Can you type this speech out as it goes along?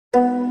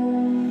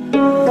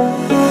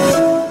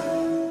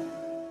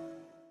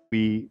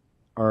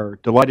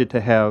delighted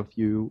to have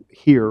you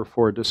here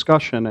for a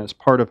discussion as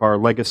part of our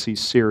Legacies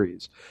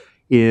series.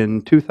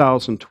 In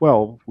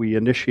 2012, we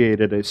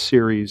initiated a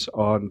series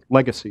on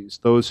legacies,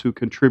 those who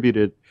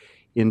contributed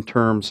in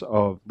terms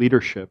of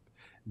leadership,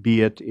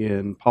 be it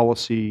in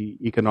policy,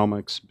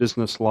 economics,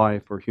 business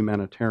life, or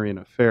humanitarian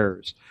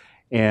affairs.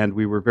 And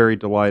we were very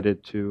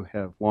delighted to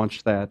have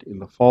launched that in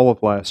the fall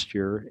of last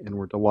year, and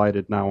we're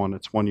delighted now on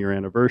its one-year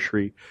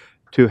anniversary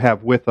to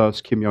have with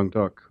us Yung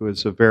Duk, who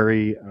is a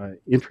very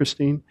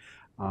interesting,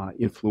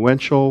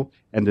 influential,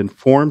 and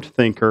informed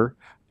thinker.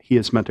 He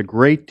has meant a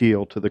great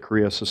deal to the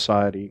Korea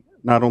society,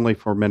 not only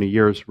for many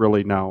years,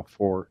 really now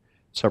for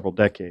several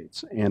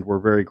decades. And we're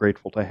very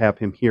grateful to have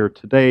him here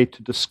today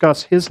to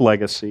discuss his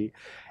legacy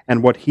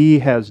and what he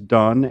has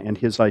done and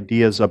his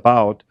ideas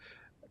about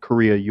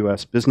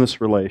Korea-U.S.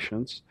 business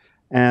relations.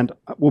 And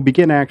we'll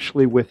begin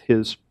actually with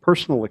his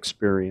personal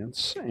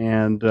experience.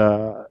 And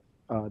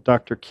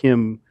Dr.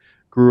 Kim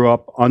grew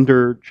up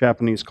under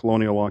Japanese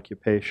colonial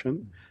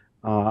occupation,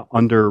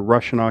 under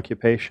Russian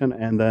occupation,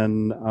 and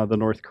then the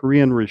North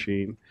Korean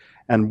regime.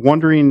 And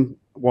wondering,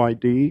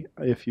 YD,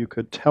 if you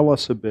could tell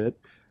us a bit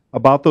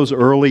about those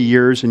early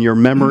years and your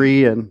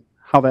memory and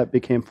how that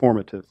became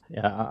formative.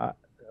 Yeah,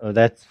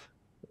 that's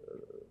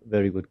a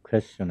very good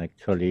question,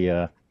 actually.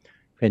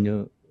 When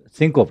you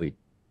think of it,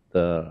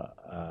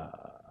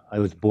 I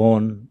was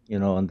born,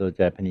 under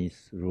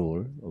Japanese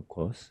rule, of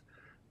course.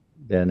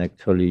 Then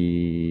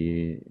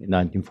actually, in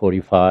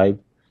 1945,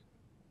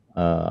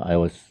 I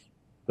was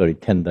very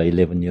tender,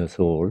 11 years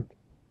old,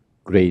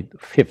 grade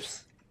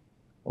 5th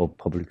of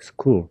public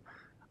school.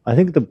 I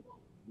think the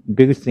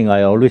biggest thing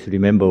I always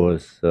remember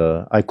was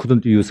I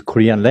couldn't use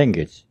Korean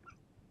language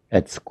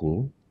at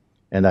school,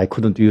 and I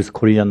couldn't use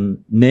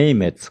Korean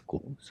name at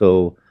school.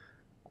 So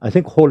I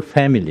think whole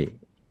family,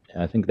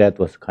 I think that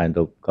was kind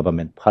of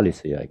government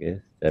policy, I guess,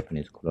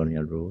 Japanese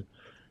colonial rule.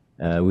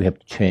 We have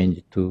to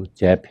change to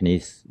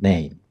Japanese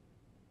name.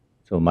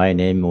 So my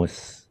name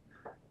was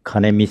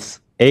Kanemis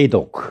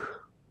Adok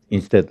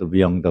instead of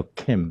Yung Duk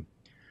Kim.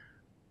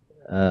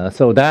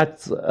 So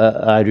that's,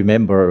 I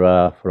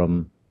remember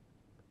from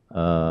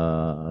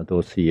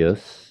those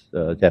years,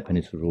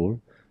 Japanese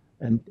rule.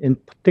 And in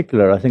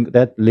particular, I think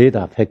that later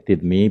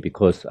affected me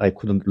because I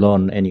couldn't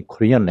learn any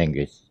Korean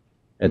language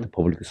at the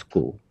public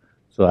school.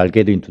 So I'll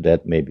get into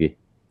that maybe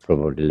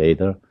probably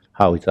later,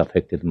 how it's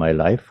affected my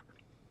life.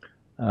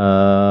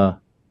 Then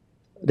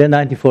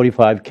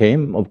 1945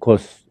 came, of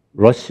course,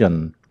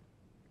 Russian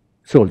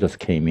soldiers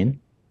came in,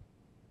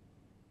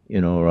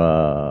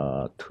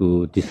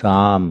 to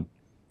disarm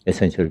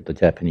essentially the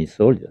Japanese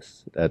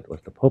soldiers. That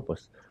was the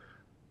purpose.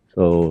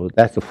 So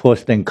that's the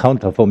first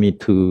encounter for me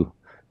to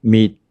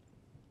meet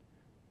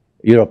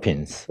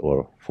Europeans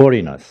or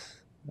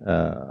foreigners.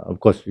 Of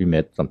course, we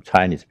met some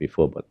Chinese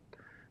before, but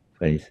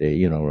when you say,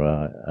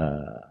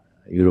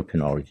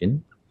 European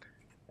origin.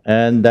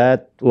 And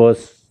that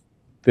was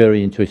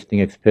very interesting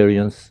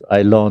experience.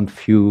 I learned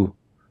few,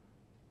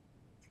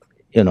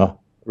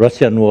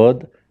 Russian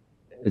word,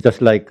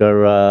 just like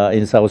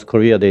in South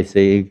Korea, they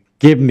say,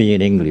 give me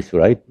in English,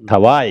 right?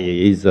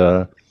 Tawai is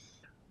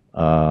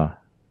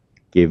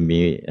give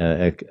me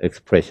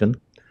expression.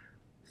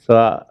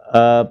 So,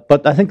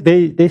 but I think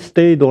they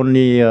stayed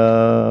only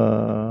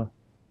a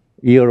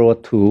year or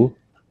two.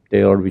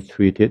 They all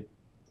retreated.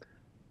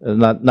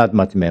 Not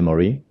much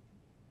memory.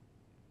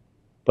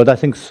 But I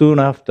think soon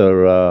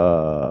after,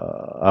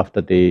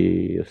 after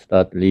they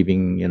start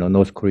leaving,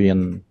 North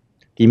Korean,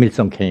 Kim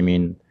Il-sung came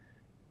in.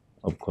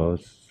 Of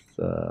course,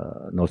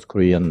 North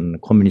Korean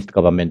communist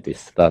government is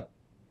start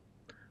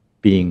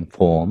being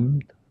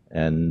formed,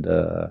 and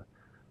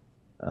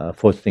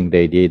first thing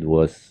they did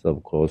was,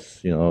 of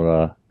course,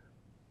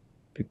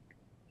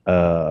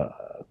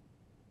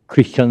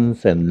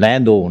 Christians and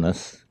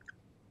landowners,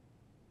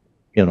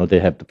 they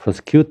have to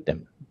prosecute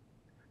them.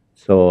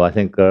 So I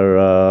think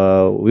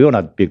we were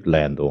not big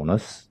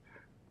landowners,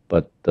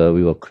 but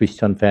we were a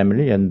Christian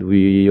family, and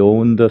we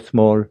owned a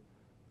small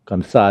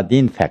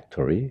sardine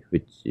factory,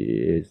 which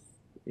is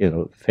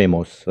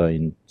famous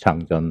in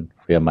Chung,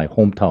 where my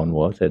hometown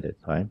was at that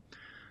time.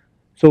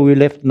 So we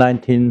left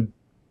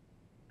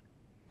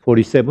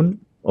 1947,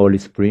 early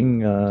spring.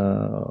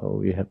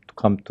 We had to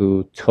come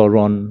to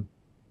Cheolwon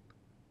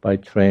by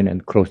train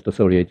and cross the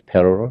Soviet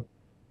parallel,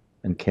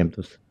 and came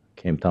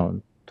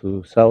down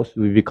to South.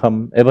 We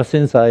become, ever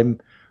since I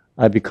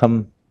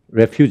become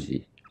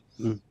refugee.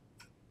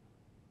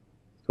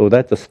 So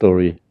that's the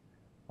story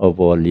of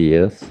all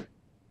years.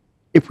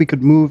 If we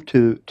could move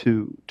to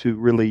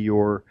really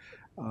your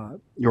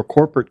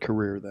corporate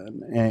career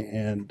then,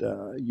 and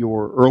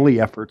your early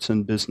efforts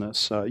in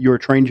business. You're a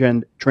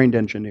trained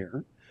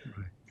engineer,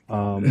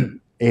 right.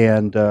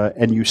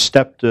 And you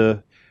stepped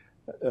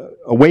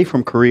away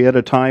from Korea at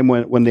a time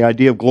when the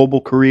idea of global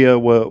Korea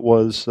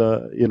was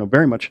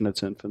very much in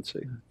its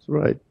infancy. That's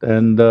right.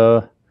 And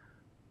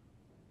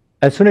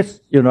as soon as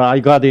I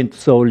got into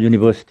Seoul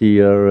University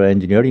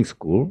Engineering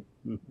School,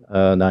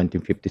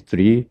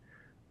 1953.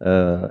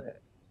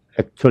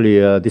 Actually,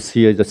 this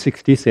year is the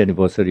 60th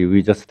anniversary.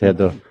 We just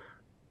had a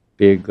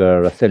big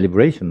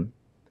celebration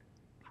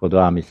for the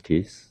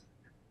armistice.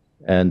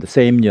 And the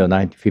same year,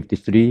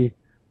 1953,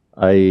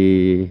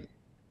 I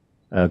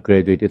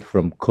graduated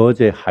from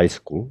Koje High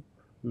School,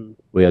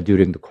 where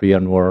during the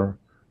Korean War,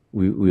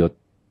 we were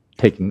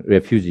taking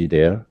refuge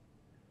there.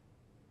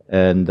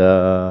 And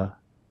the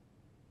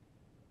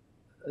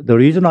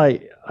reason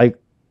I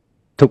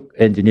took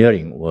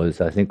engineering was,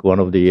 I think, one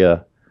of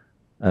the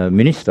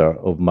minister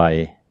of my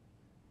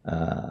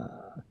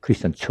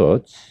Christian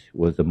church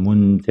was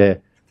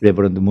the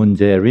Reverend Moon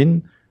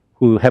Jae-rin,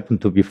 who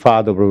happened to be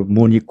father of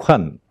Moon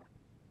Ik-kwan.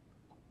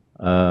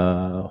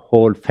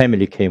 Whole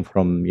family came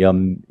from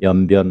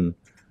Yeonbyeon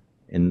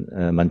in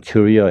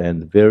Manchuria,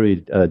 and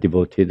very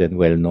devoted and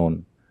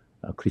well-known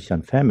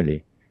Christian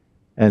family.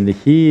 And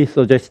he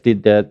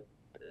suggested that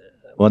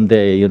one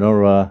day,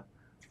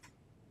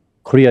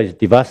 Korea is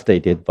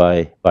devastated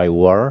by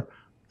war,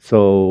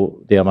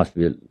 so there must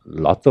be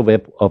lots of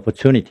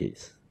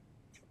opportunities,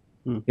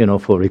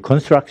 for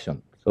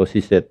reconstruction. So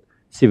she said,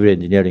 civil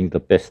engineering the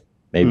best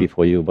maybe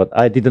for you, but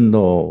I didn't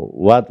know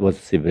what was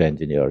civil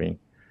engineering.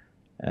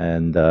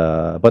 And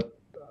but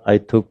I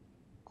took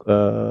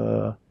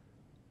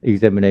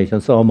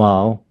examination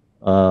somehow.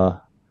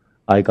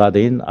 I got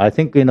in. I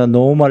think in a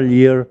normal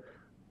year,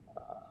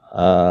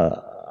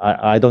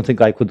 I don't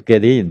think I could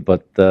get in,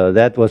 but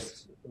that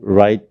was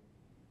right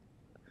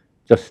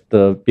just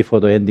before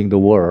the ending the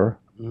war.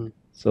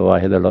 So I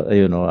had a lot,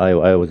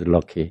 I was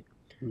lucky.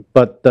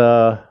 But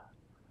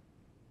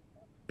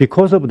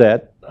because of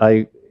that,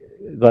 I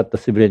got the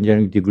civil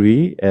engineering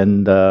degree,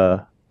 and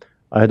I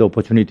had the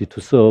opportunity to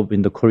serve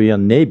in the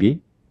Korean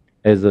Navy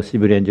as a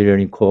civil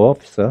engineering corps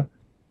officer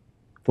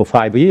for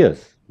 5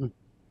 years.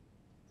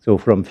 So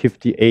from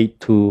 58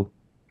 to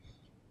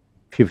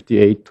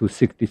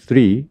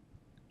 63,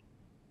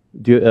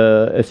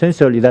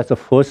 essentially that's the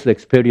first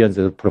experience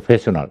as a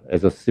professional,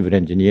 as a civil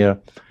engineer.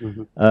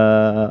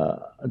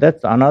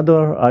 That's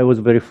another, I was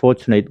very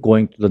fortunate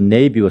going to the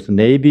Navy, because the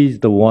Navy is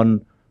the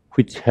one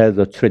which has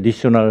a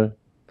traditional,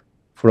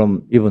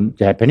 from even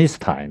Japanese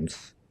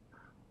times,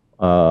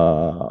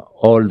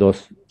 all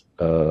those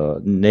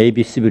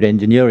Navy civil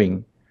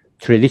engineering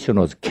tradition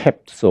was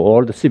kept. So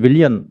all the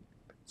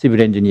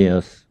civil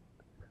engineers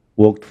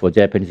worked for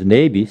Japanese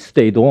Navy,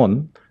 stayed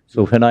on.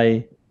 So when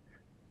I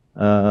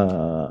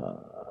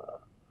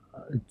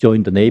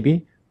joined the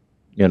Navy,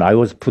 I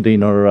was put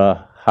in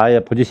a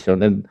higher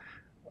position, and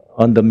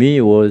under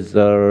me was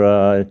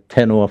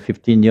 10 or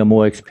 15 year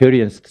more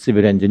experienced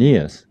civil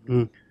engineers.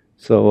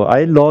 So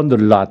I learned a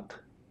lot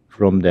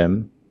from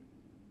them.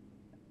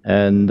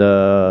 And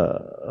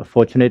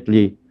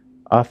fortunately,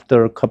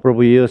 after a couple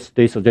of years,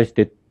 they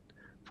suggested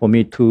for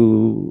me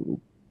to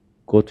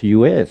go to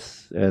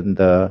U.S. And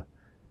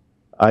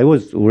I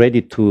was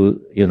ready to,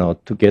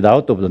 to get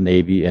out of the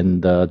Navy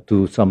and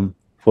do some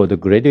further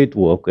graduate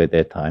work at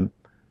that time.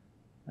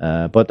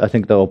 But I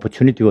think the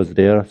opportunity was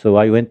there, so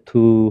I went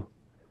to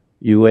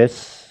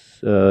U.S.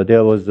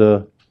 There was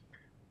a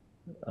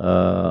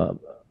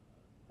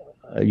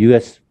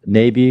U.S.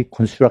 Navy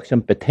Construction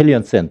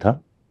Battalion Center.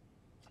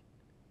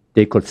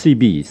 They call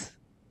CBs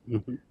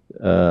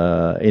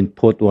in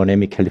Port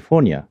Hueneme,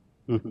 California.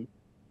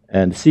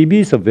 And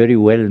CBs are very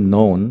well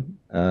known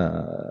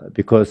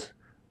because,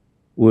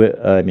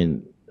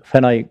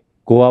 when I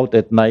go out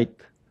at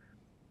night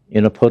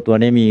in a Port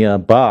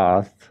Hueneme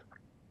bath,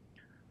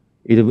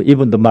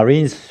 even the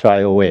Marines shy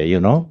away,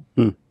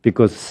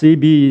 because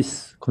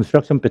CB's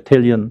construction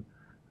battalion,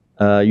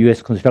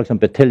 U.S. construction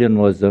battalion,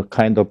 was a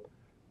kind of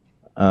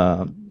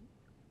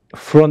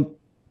front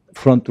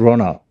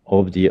runner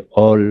of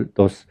all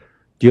those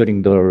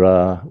during the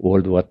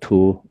World War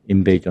II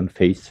invasion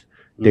phase.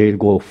 They'll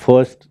go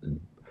first,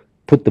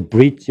 put the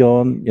bridge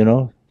on,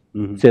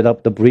 set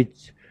up the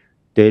bridge.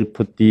 They'll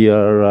put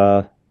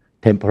the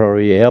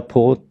temporary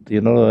airport,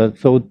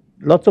 so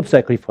lots of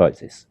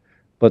sacrifices.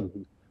 But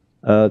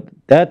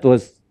that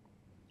was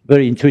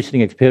very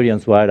interesting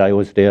experience while I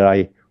was there.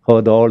 I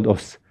heard all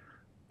those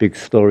big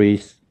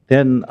stories.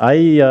 Then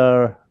I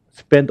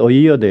spent a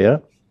year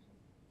there,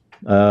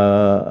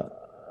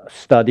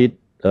 studied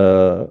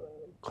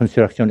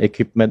construction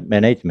equipment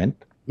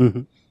management,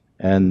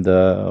 and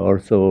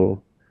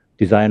also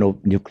design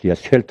of nuclear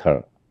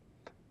shelter,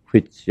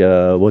 which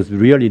was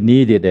really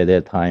needed at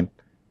that time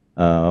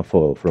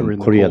from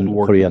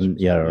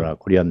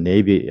Korean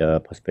Navy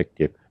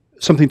perspective.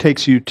 Something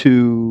takes you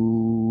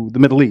to the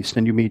Middle East,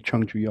 and you meet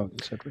Chung Ju-young,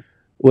 etc.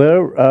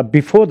 Well,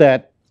 before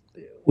that,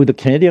 with the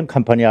Canadian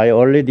company, I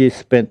already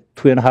spent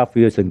 2.5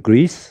 years in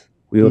Greece.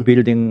 We were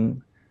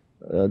building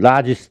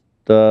largest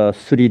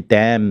 3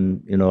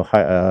 dam,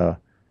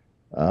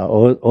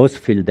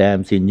 oil-filled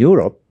dams in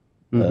Europe.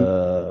 We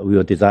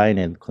were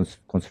designing and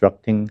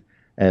constructing,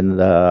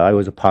 and I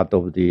was a part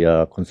of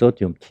the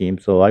consortium team.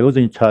 So I was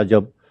in charge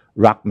of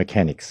rock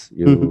mechanics.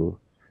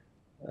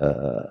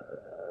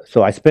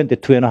 So I spent the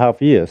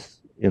 2.5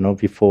 years,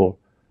 before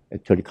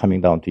actually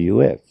coming down to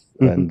U.S.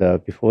 And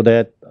before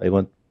that, I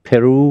went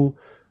Peru,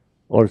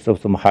 also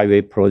some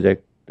highway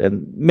project,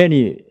 and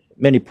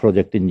many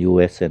projects in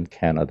U.S. and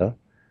Canada.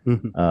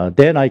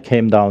 Then I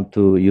came down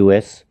to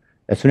U.S.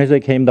 As soon as I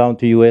came down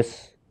to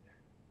U.S.,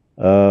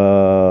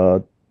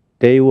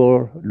 they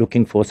were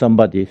looking for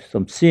somebody,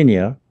 some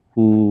senior,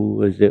 who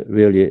was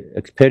really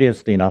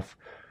experienced enough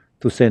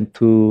to send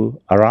to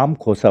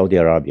Aramco, Saudi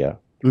Arabia.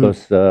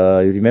 Because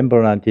you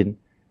remember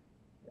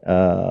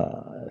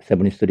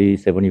 1973,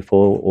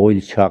 74, oil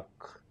shock,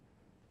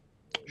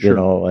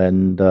 Sure.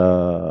 and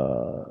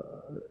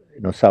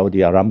Saudi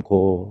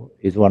Aramco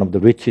is one of the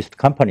richest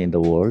company in the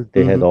world.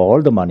 They had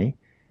all the money,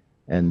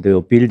 and they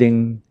were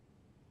building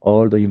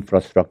all the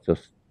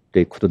infrastructures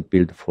they couldn't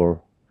build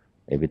for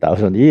maybe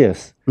 1,000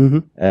 years.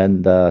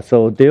 And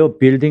so they were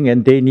building,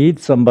 and they need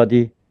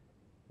somebody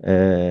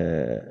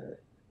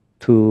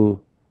to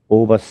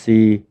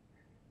oversee,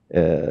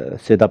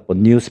 set up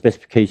new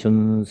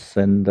specifications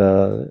and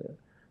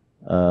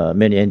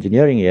many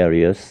engineering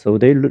areas. So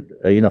they,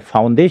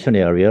 foundation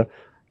area,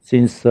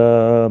 since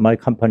my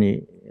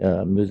company,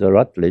 Mr.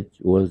 Rutledge,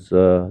 was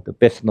the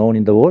best known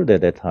in the world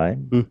at that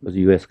time, it was a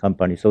U.S.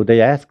 company. So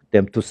they asked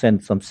them to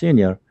send some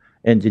senior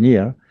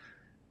engineer,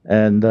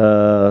 and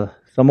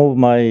some of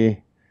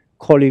my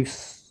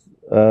colleagues,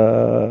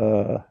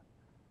 the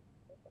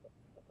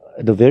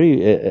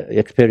very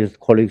experienced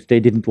colleagues, they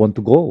didn't want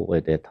to go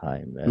at that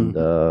time, and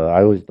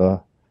I was the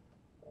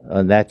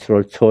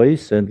natural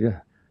choice. And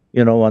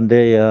one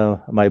day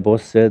my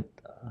boss said,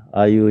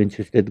 "Are you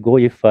interested to go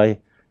if I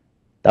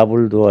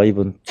doubled or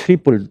even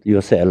tripled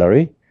your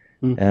salary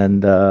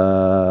and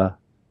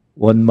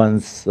 1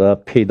 month's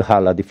paid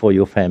holiday for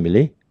your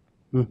family?"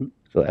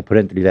 So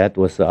apparently that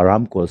was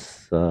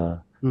Aramco's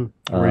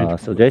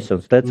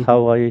suggestions. That's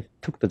how I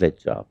took that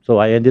job. So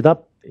I ended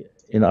up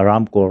in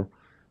Aramco.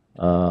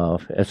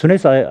 As soon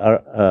as I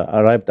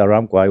arrived at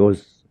Aramco, I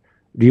was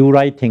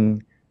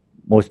rewriting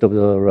most of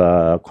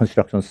the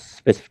construction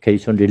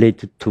specification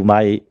related to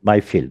my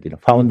field,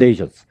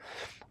 foundations.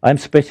 I'm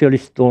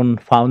specialist on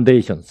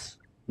foundations.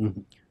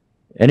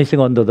 Anything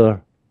under the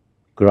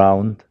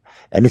ground,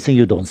 anything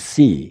you don't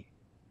see.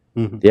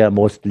 They are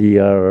mostly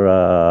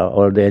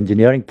all the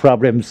engineering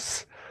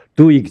problems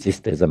do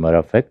exist, as a matter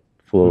of fact.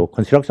 For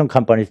construction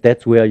companies,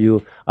 that's where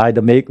you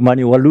either make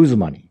money or lose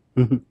money.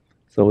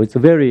 So it's a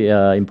very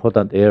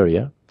important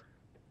area.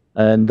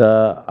 And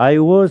I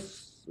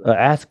was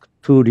asked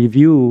to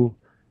review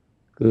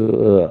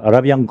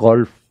Arabian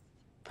Gulf,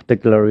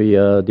 particularly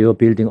they were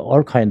building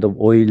all kinds of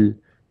oil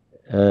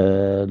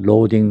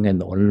loading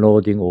and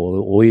unloading,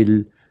 or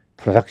oil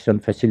production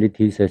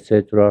facilities,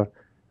 etc.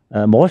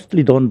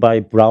 Mostly done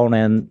by Brown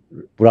and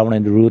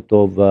Root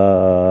of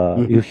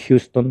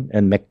Houston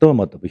and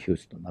McDermott of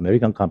Houston,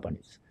 American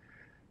companies.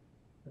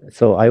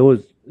 So I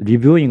was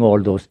reviewing all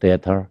those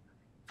data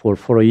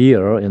for a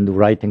year and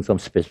writing some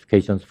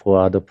specifications for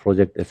other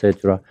projects,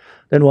 etc.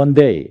 Then one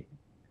day,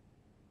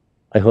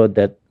 I heard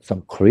that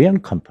some Korean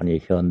company,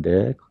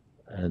 Hyundai,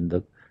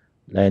 and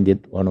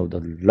landed one of the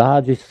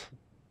largest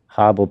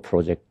harbor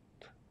project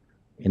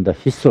in the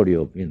history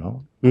of,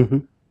 and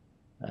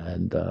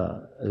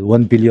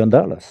 $1 billion.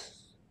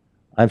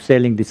 I'm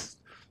selling this,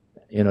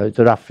 it's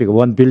a rough figure,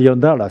 $1 billion,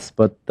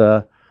 but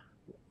 $1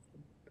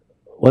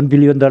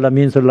 billion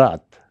means a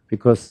lot,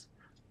 because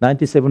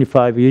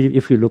 1975,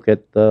 if you look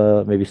at,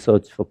 maybe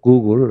search for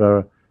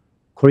Google,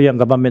 Korean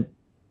government,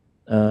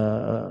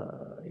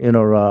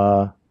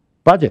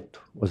 budget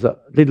was a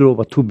little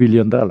over $2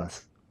 billion.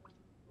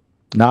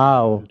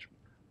 Now,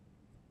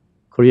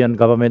 Korean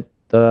government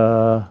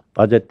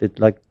budget is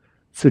like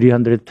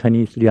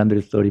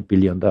 $330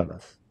 billion.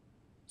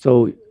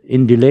 So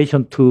in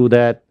relation to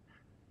that,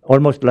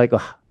 almost like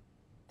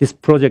this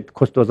project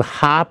cost us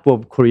half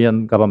of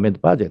Korean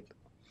government budget.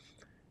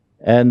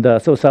 And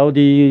so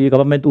Saudi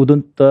government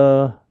wouldn't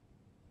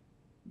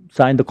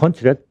sign the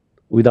contract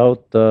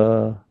without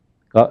the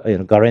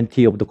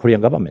guarantee of the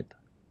Korean government.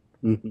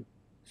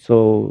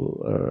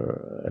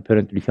 So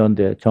apparently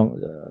Hyundai,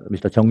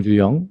 Mr. Chung,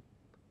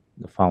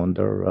 the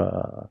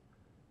founder,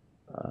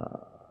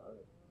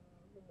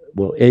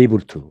 were able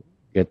to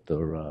get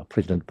the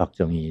President Park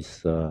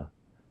Chung-hee's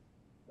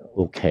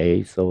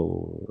okay.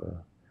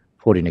 So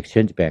Foreign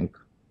Exchange Bank,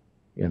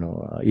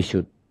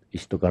 issued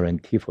the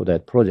guarantee for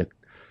that project.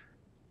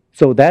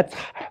 So that's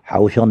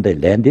how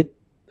Hyundai landed.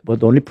 But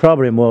the only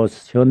problem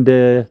was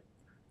Hyundai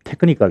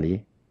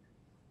technically,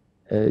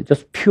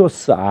 just pure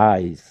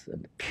size,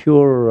 and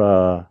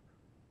pure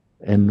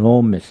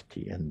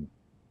enormity, and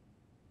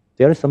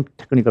there are some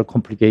technical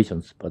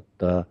complications, but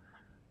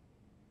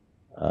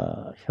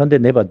Hyundai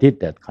never did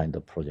that kind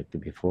of project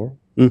before.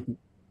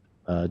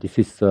 This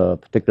is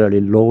particularly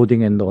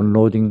loading and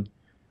unloading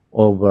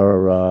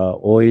over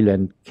oil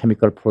and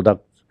chemical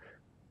products.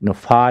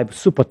 5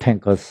 super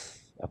tankers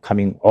are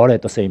coming all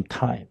at the same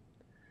time.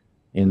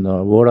 In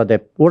water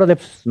depth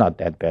is not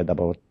that bad,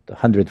 about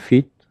 100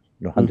 feet.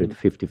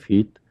 150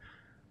 feet.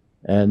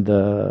 And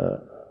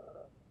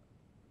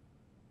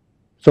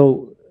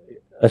so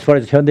as far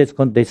as Hyundai is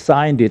concerned, they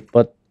signed it,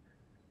 but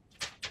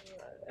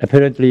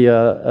apparently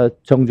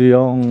Chung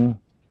Ju-young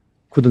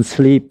couldn't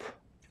sleep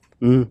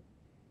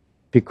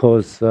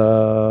because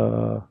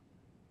how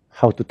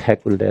to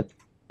tackle that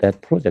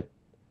project.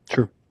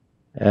 Sure.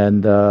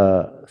 And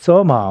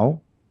somehow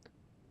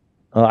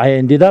I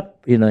ended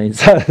up, in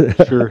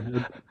Sure.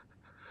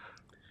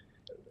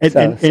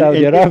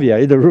 Saudi Arabia,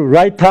 in the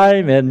right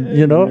time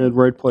and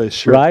right place.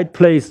 Sure. right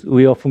place.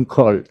 We often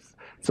call.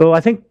 So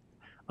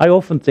I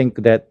often think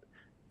that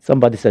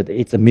somebody said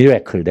it's a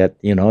miracle that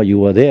you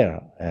were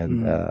there,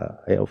 and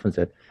I often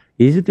said,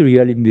 is it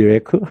really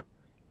miracle?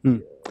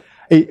 And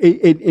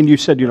you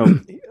said,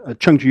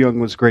 Chung Young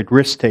was a great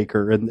risk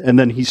taker, and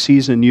then he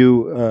sees in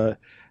you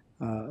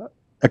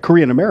a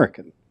Korean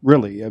American,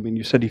 really. I mean,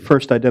 you said he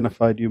first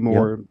identified you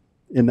more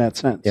in that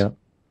sense. Yeah.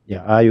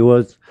 I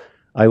was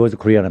a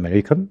Korean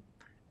American,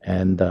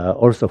 and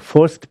also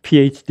first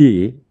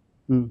PhD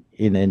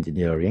in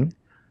engineering,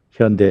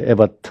 Hyundai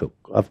ever took.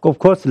 Of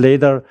course,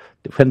 later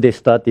when they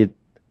started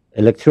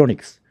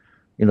electronics,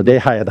 they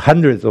hired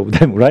hundreds of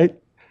them, right?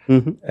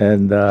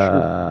 And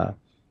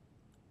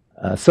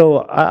so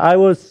I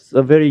was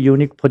a very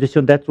unique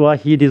position. That's why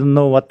he didn't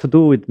know what to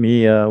do with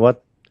me,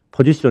 what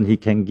position he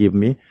can give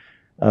me.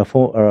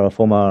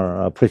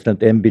 Former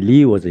President M.B.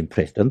 Lee was in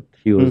president.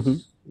 He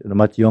was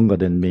much younger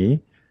than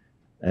me,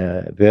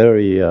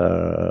 very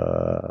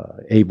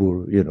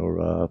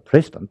able,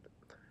 president.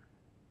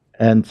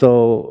 And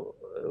so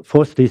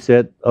first he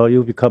said, "Oh,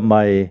 you become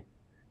my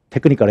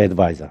technical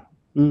advisor."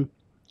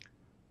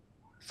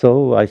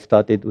 So I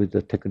started with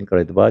the technical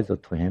advisor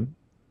to him,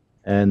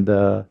 and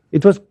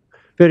it was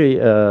very.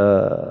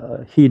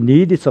 He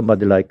needed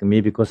somebody like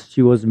me because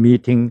she was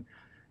meeting,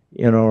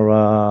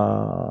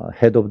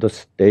 head of the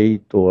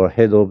state or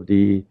head of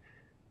the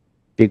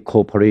big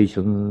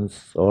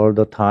corporations all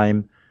the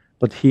time,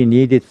 but he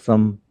needed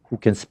some who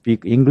can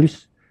speak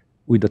English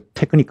with a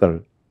technical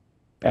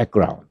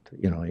background.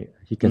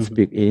 He can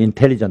speak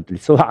intelligently.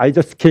 So I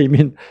just came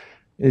in.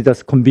 It's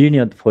just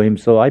convenient for him.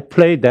 So I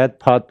played that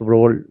part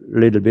role a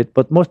little bit.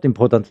 But most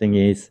important thing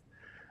is,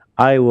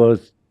 I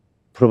was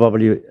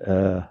probably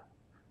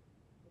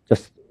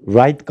just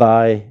right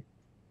guy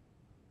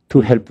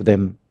to help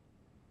them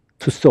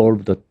to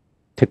solve the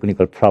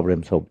technical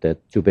problems of that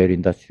Jubail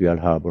Industrial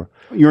Harbor.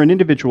 You're an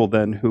individual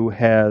then who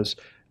has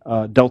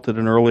dealt at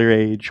an earlier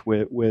age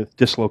with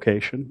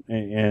dislocation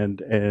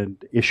and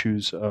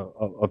issues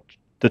of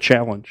the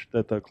challenge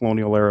that the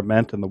colonial era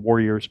meant and the war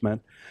years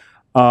meant.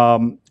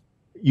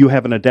 You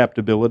have an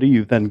adaptability.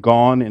 You've then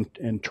gone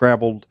and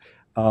traveled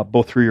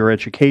both through your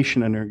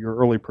education and your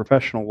early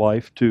professional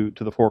life to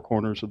the four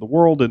corners of the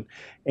world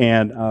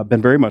and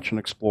been very much an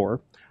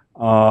explorer.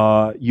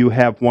 You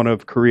have one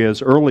of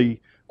Korea's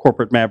early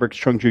corporate mavericks,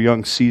 Chung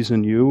Young, sees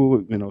in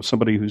you,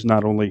 somebody who's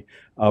not only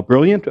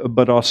brilliant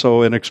but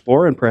also an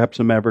explorer and perhaps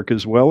a maverick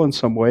as well in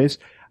some ways.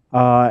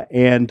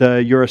 And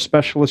you're a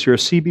specialist. You're a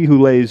CB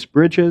who lays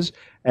bridges,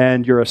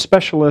 and you're a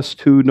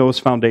specialist who knows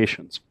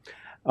foundations.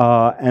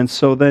 And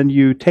so then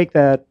you take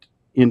that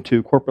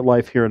into corporate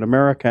life here in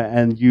America,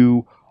 and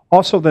you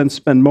also then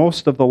spend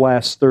most of the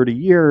last 30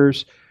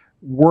 years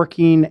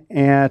working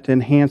at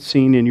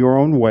enhancing in your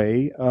own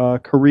way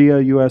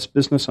Korea-U.S.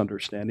 business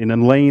understanding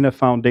and laying a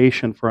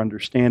foundation for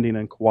understanding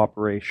and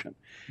cooperation.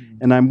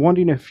 And I'm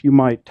wondering if you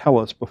might tell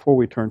us, before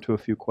we turn to a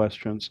few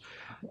questions,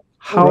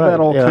 how that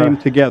all came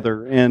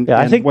together and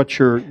I think, what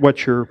your I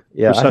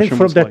think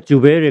from that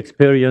Jubail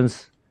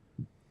experience,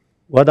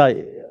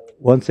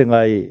 one thing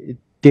I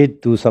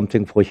did do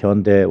something for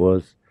Hyundai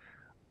was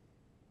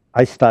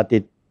I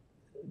started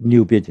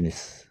new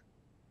business,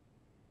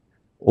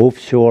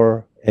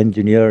 offshore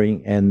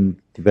engineering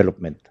and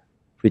development,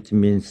 which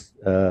means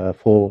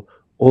for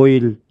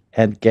oil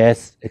and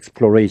gas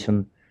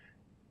exploration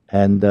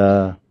and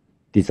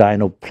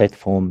design of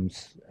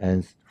platforms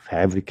and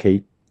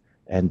fabricate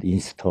and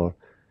install.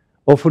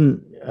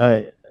 Often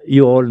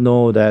you all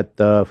know that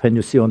when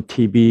you see on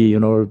TV,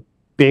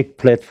 big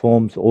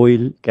platforms,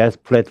 oil, gas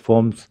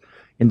platforms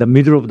in the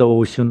middle of the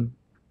ocean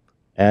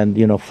and,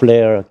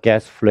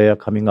 gas flare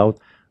coming out,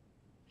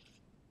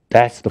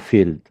 that's the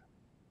field.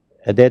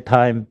 At that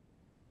time,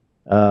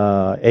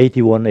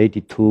 81,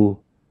 82,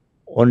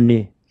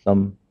 only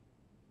some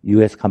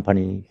U.S.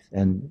 companies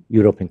and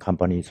European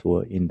companies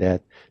were in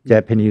that.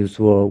 Japanese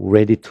were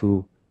ready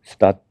to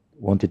start,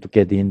 wanted to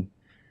get in.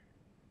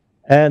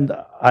 And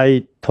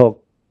I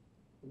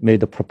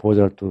made a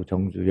proposal to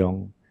Chung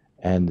Young,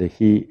 and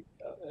he,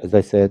 as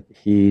I said,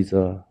 he's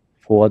a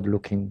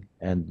forward-looking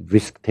and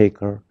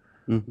risk-taker.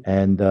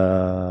 And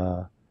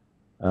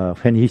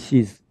when he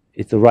sees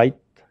it's right,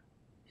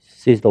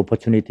 sees the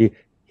opportunity,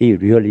 he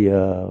really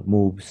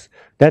moves.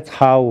 That's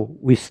how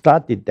we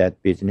started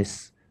that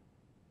business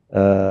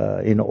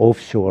in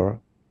offshore,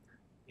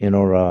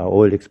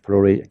 oil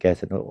exploration,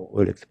 gas and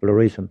oil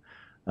exploration,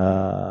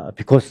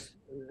 because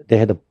they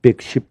had a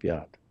big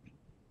shipyard.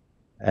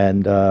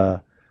 And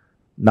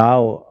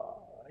now,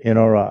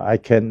 I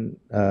can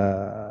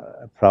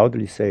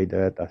proudly say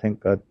that I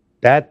think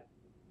that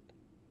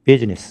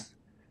business,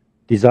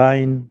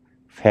 design,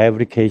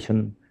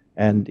 fabrication,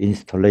 and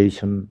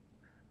installation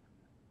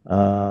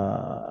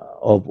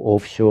of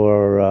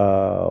offshore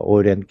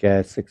oil and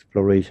gas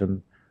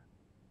exploration,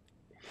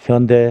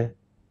 Hyundai,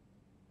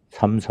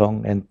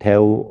 Samsung, and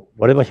Daewoo,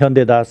 whatever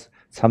Hyundai does,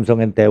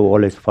 Samsung and Dell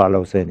always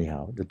follows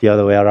anyhow. The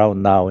other way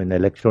around now in the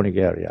electronic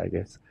area, I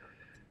guess,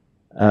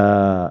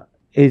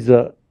 is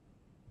the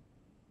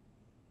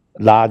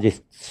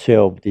largest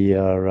share of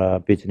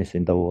the business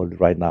in the world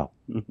right now.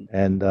 Mm-hmm.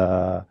 And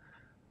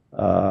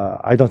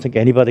I don't think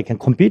anybody can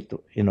compete,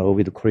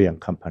 with the Korean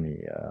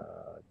company.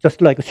 Just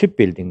like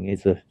shipbuilding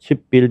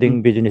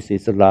mm-hmm. business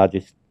is the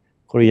largest.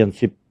 Korean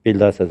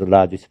shipbuilders are the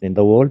largest in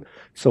the world.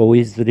 So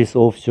is this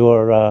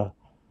offshore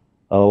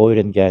oil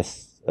and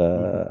gas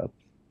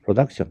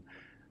production.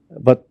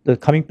 But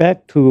coming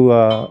back to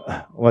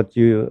what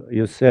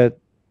you said,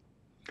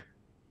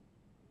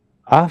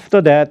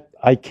 after that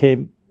I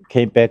came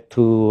back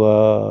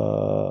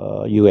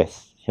to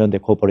U.S.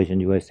 Hyundai Corporation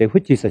USA,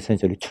 which is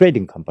essentially a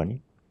trading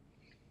company.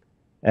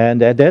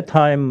 And at that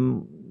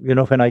time,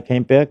 when I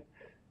came back,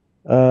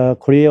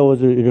 Korea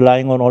was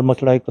relying on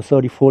almost like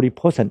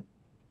 30-40%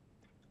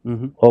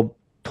 mm-hmm. of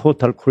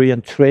total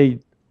Korean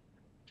trade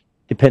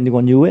depending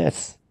on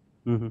U.S.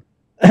 Mm-hmm.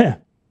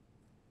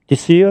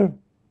 This year,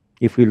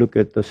 if we look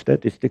at the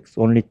statistics,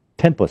 only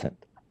 10%.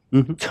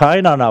 Mm-hmm.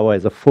 China now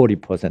has a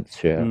 40%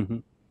 share. Mm-hmm.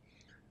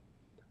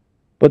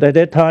 But at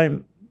that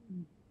time,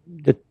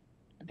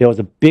 there was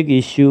a big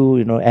issue,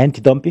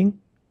 anti-dumping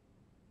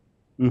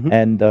mm-hmm.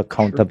 and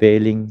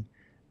countervailing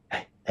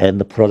sure. and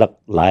the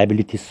product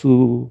liability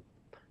sue.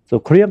 So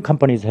Korean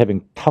companies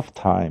having tough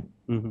time.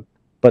 Mm-hmm.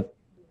 But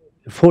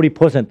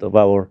 40% of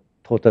our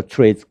total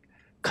trades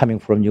coming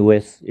from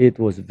U.S., it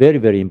was very,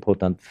 very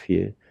important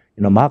field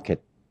in the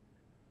market.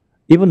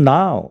 Even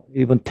now,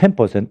 even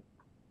 10%,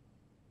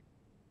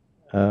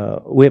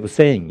 we have a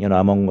saying,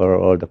 among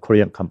all the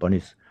Korean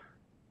companies,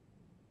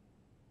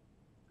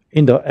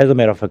 as a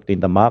matter of fact,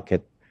 in the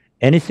market,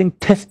 anything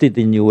tested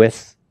in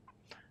U.S.,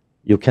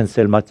 you can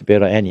sell much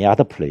better any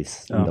other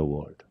place in the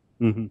world.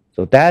 Mm-hmm.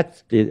 So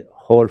that's the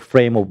whole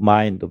frame of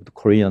mind of the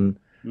Korean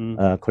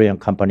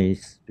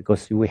companies,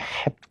 because we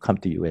have to come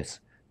to U.S.,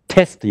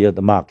 test the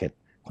market,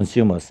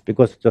 consumers,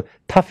 because the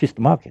toughest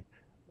market.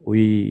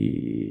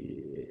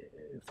 We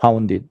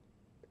founded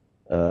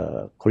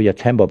Korea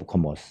Chamber of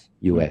Commerce,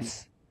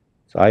 U.S. Mm-hmm.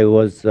 So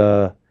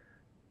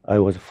I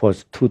was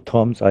first 2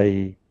 terms.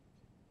 I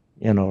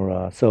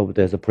served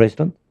as a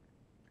president,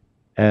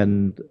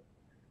 and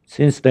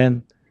since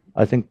then,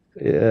 I think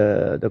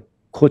the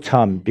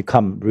co-charm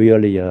become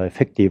really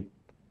effective.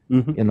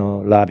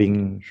 Mm-hmm.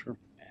 Lobbying, sure.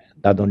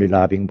 Not only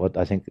lobbying, but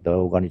I think the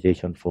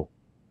organization for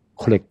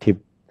collective,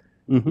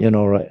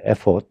 mm-hmm.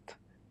 Effort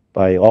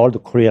by all the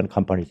Korean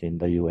companies in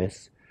the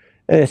U.S.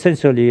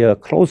 Essentially,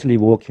 closely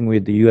working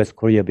with the U.S.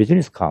 Korea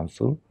Business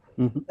Council,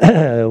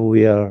 mm-hmm.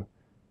 We are.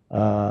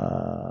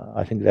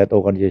 I think that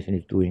organization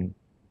is doing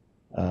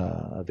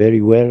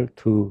very well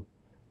to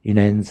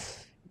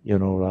enhance,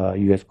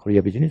 U.S.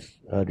 Korea business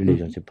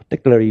relationship. Mm-hmm.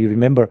 Particularly, you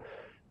remember,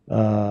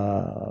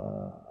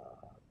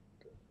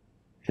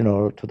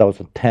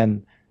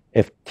 2010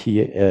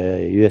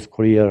 FTA, U.S.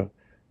 Korea,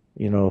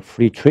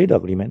 free trade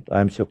agreement.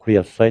 I'm sure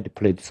Korea society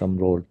played some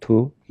role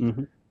too,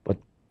 mm-hmm. but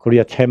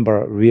Korea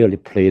Chamber really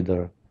played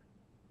a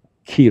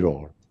key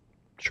role,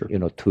 sure.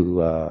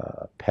 To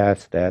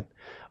pass that.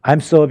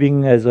 I'm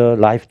serving as a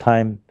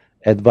lifetime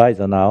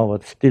advisor now,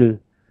 but still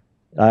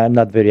I'm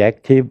not very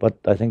active, but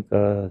I think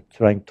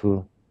trying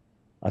to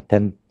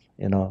attend,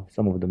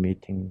 some of the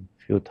meeting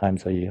a few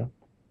times a year.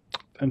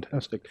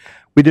 Fantastic.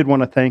 We did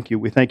want to thank you.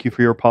 We thank you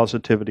for your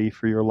positivity,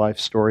 for your life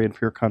story, and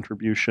for your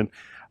contribution,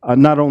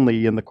 not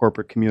only in the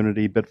corporate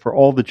community, but for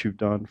all that you've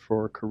done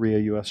for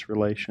Korea-U.S.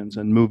 relations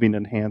and moving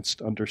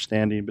enhanced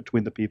understanding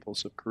between the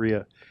peoples of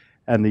Korea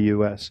and the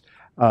U.S.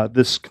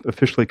 This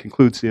officially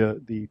concludes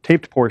the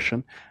taped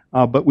portion,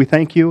 but we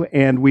thank you,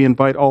 and we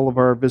invite all of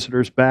our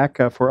visitors back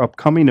for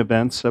upcoming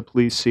events.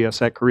 Please see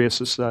us at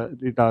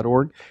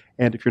koreasociety.org,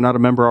 and if you're not a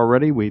member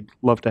already, we'd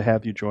love to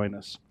have you join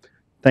us.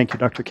 Thank you,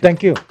 Dr. Kim.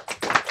 Thank you.